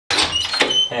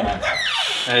Hey man.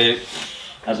 Hey,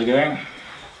 How's it going?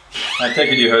 I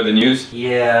take it you heard the news?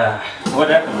 Yeah. What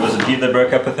happened? Was it you that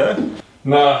broke up with her?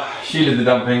 No, she did the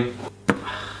dumping.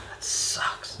 That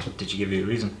sucks. Did she give you a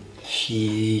reason?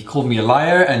 She called me a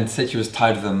liar and said she was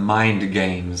tired of the mind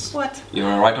games. What? You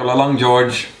were right all along,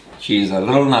 George. She's a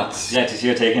little nuts. Yeah, to see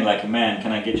you're taking like a man,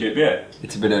 can I get you a beer?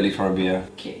 It's a bit early for a beer.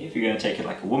 Okay, if you're gonna take it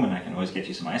like a woman, I can always get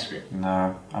you some ice cream.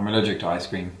 No, I'm allergic to ice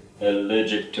cream.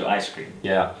 Allergic to ice cream?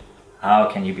 Yeah. How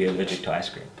can you be allergic to ice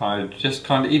cream? I just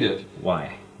can't eat it.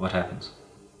 Why? What happens?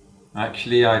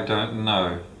 Actually, I don't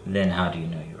know. Then how do you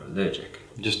know you're allergic?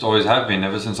 Just always have been,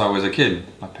 ever since I was a kid.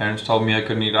 My parents told me I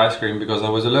couldn't eat ice cream because I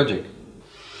was allergic.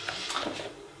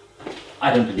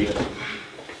 I don't believe it.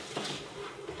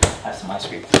 Have some ice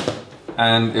cream.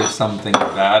 And if something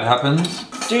bad happens?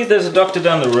 Dude, there's a doctor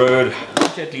down the road.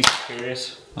 Aren't you at least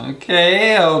curious?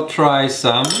 Okay, I'll try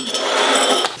some.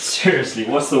 Seriously,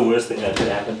 what's the worst thing that could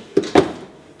happen?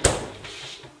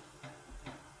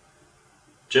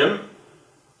 Jim?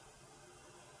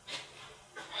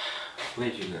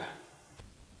 Where'd you go?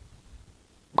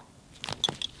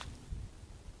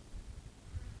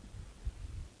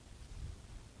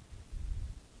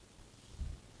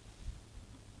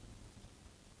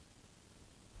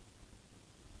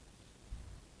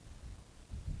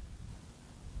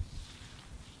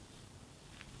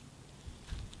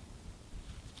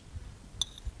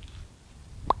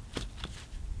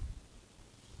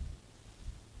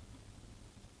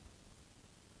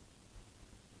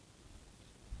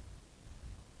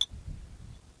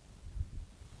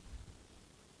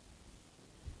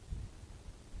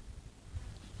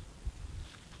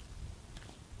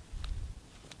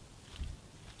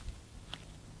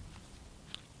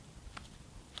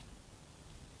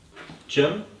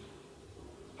 Jim?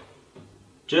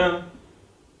 Jim?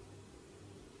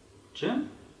 Jim?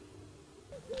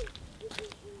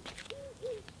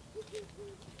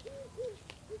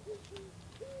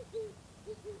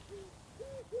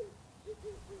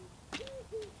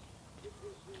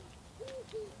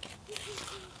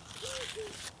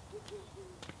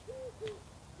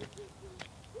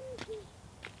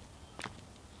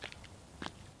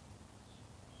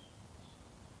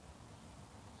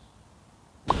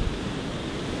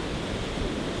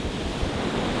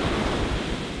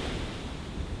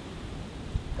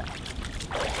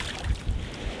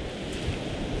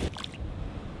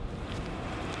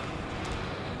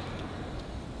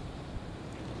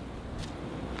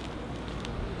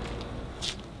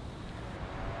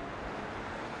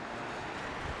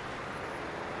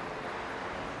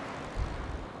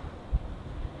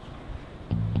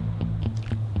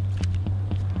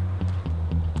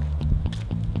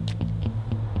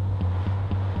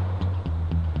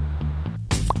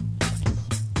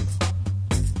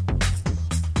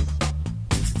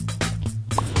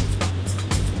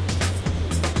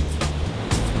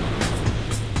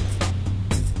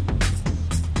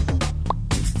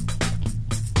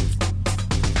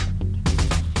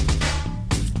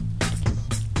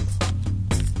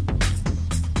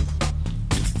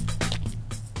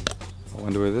 I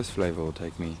wonder where this flavour will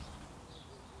take me.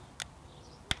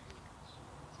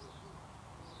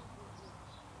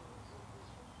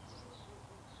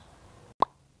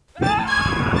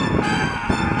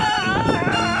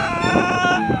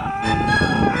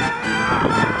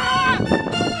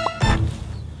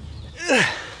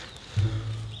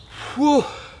 Whew.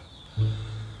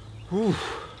 Whew.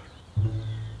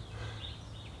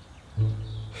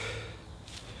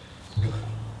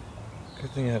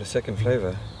 Good thing I had a second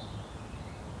flavour.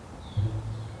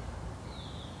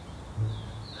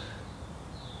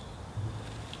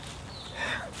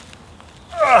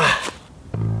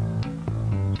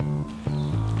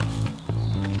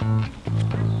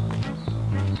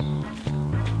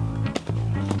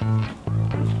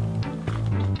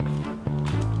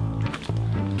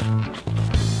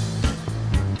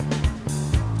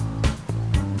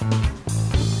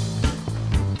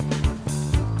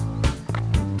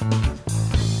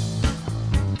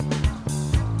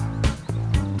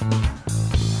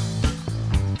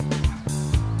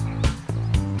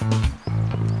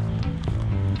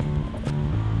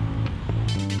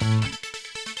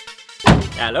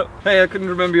 Hello? Hey, I couldn't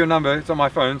remember your number. It's on my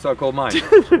phone, so I called mine.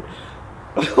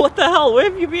 What the hell? Where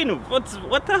have you been? What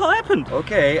the hell happened?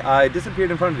 Okay, I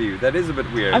disappeared in front of you. That is a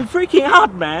bit weird. I'm freaking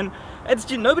out, man.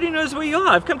 Nobody knows where you are.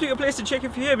 I've come to your place to check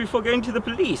if you're here before going to the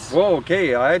police. Whoa,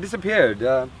 okay, I disappeared.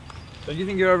 Don't you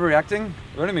think you're overreacting?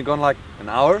 We've only been gone like an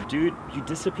hour? Dude, you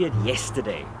disappeared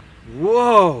yesterday.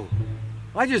 Whoa!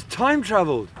 I just time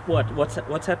traveled. What?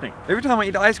 What's happening? Every time I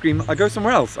eat ice cream, I go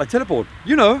somewhere else. I teleport.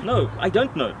 You know. No, I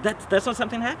don't know. That's not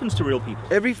something that happens to real people.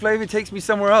 Every flavor takes me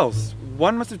somewhere else.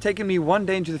 One must have taken me one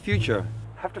day into the future.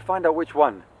 Have to find out which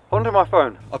one. Hold on to my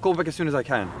phone. I'll call back as soon as I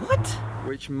can. What?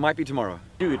 Which might be tomorrow.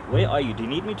 Dude, where are you? Do you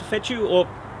need me to fetch you or...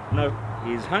 No,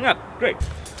 he's hung up. Great.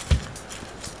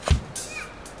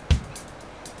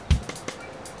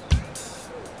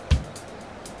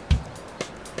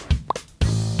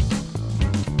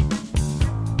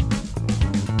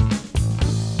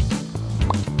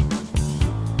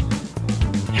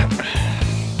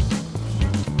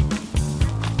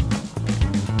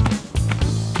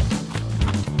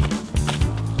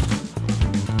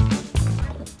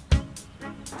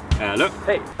 Hello?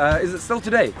 Hey, is it still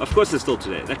today? Of course it's still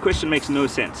today. That question makes no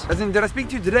sense. As in, did I speak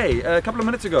to you today, a couple of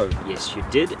minutes ago? Yes, you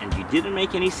did, and you didn't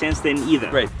make any sense then either.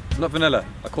 Great. It's not vanilla.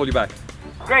 I'll call you back.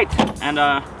 Great. And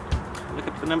look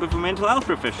up the number of a mental health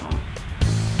professional.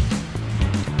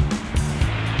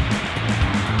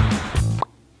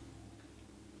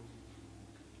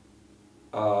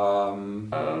 I'm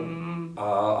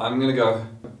gonna go.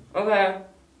 Okay.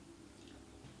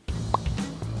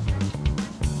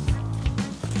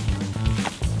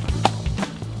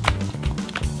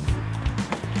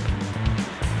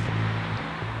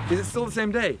 Is it still the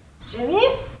same day?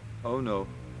 Jimmy? Oh no.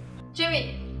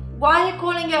 Jimmy, why are you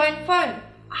calling your own phone?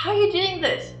 How are you doing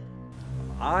this?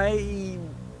 I'm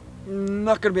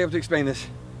not gonna be able to explain this.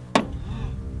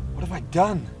 What have I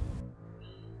done?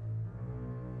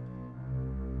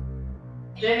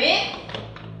 Jimmy?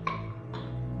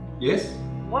 Yes?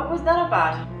 What was that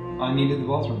about? I needed the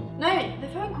bathroom. No, the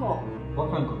phone call. What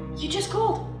phone call? You just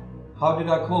called. How did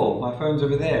I call? My phone's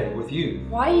over there with you.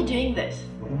 Why are you doing this?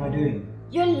 What am I doing?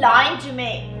 You're lying to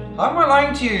me. How am I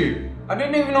lying to you? I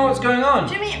don't even know what's going on.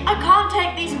 Jimmy, I can't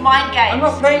take these mind games. I'm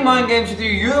not playing mind games with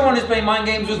you. You're the one who's playing mind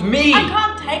games with me. I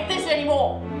can't take this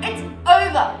anymore. It's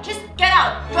over. Just get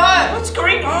out. Go. What's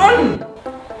going on?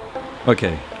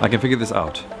 Okay, I can figure this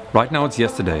out. Right now it's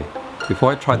yesterday.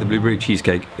 Before I tried the blueberry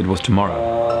cheesecake, it was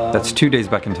tomorrow. That's 2 days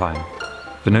back in time.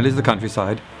 Vanilla is the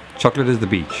countryside, chocolate is the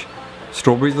beach,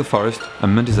 strawberry is the forest,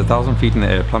 and mint is 1,000 feet in the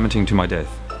air plummeting to my death.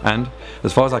 And,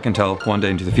 as far as I can tell, one day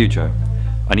into the future.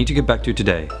 I need to get back to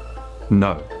today.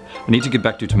 No, I need to get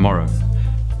back to tomorrow.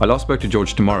 I last spoke to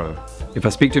George tomorrow. If I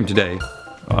speak to him today,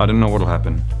 I don't know what'll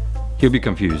happen. He'll be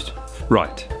confused.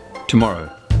 Right, tomorrow,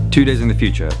 2 days in the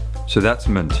future. So that's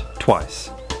mint,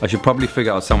 twice. I should probably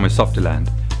figure out somewhere soft to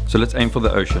land. So let's aim for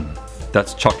the ocean.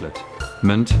 That's chocolate.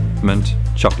 Mint, mint,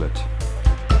 chocolate.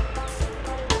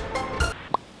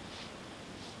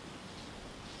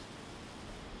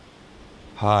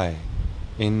 Hi.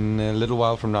 In a little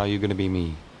while from now, you're going to be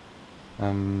me.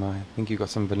 I think you got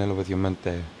some vanilla with your mint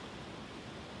there.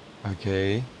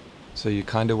 Okay. So you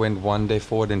kind of went 1 day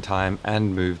forward in time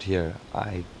and moved here,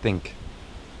 I think.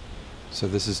 So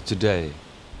this is today.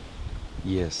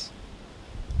 Yes.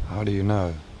 How do you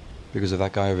know? Because of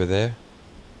that guy over there?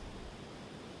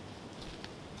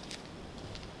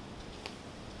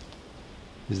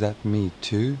 Is that me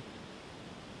too?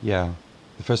 Yeah.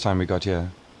 The first time we got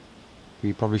here.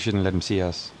 We probably shouldn't let him see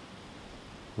us.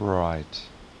 Right.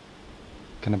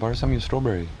 Can I borrow some of your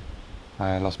strawberry?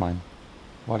 I lost mine.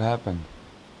 What happened?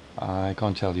 I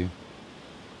can't tell you.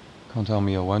 Can't tell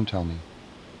me or won't tell me.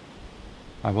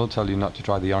 I will tell you not to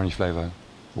try the orange flavour.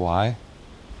 Why?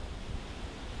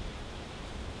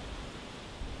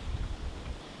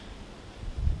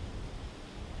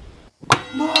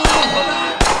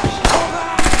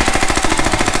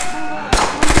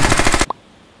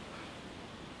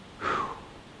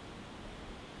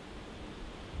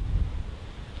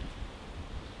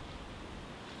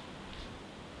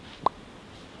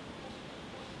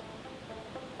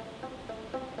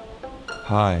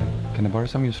 Hi, can I borrow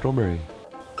some of your strawberry?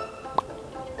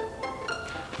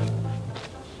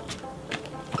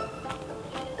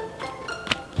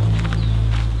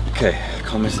 Okay, I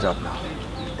can't mess it up now.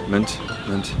 Mint,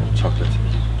 mint, chocolate.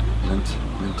 Mint,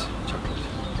 mint, chocolate.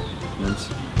 Mint, mint,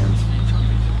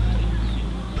 chocolate.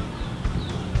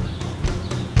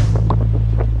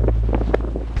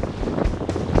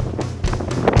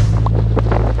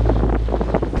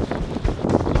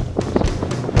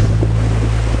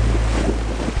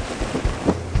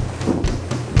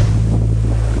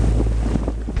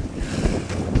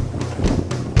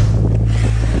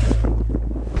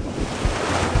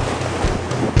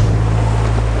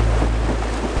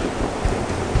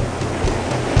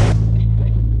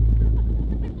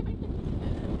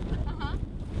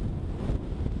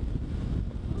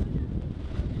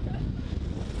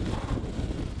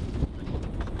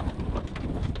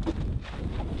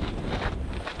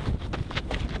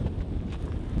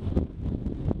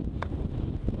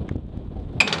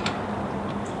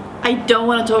 I don't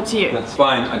want to talk to you. That's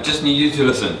fine, I just need you to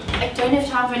listen. I don't have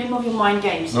time for any more of your mind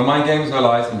games. No mind games, no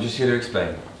lies, I'm just here to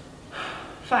explain.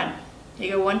 Fine.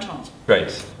 You go one chance.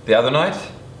 Great. The other night,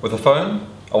 with the phone,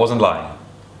 I wasn't lying.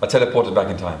 I teleported back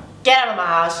in time. Get out of my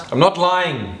house. I'm not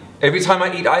lying. Every time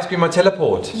I eat ice cream, I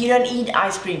teleport. You don't eat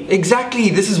ice cream. Exactly,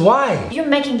 this is why. You're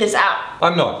making this up.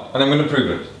 I'm not, and I'm going to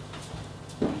prove it.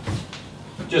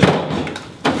 Just watch.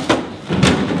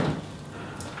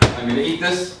 I'm going to eat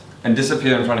this and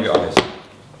disappear in front of your eyes.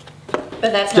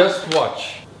 But that's Just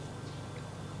watch.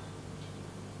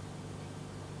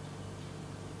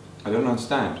 I don't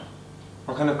understand.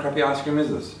 What kind of crappy ice cream is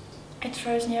this? It's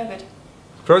frozen yogurt.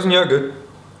 Frozen yogurt?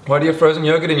 Why do you have frozen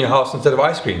yogurt in your house instead of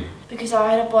ice cream? Because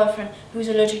I had a boyfriend who's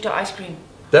allergic to ice cream.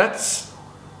 That's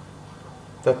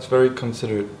very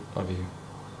considerate of you.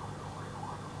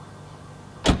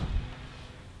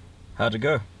 How'd it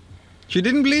go? She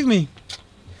didn't believe me.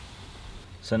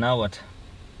 So now what?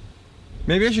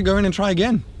 Maybe I should go in and try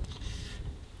again.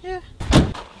 Yeah.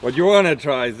 What you want to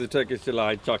try is the Turkish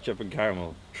delight choc chip and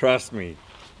caramel. Trust me.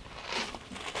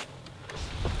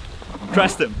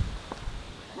 Trust him.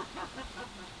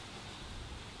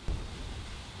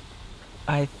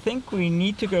 I think we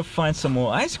need to go find some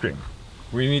more ice cream.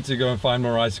 We need to go and find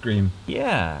more ice cream.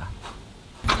 Yeah.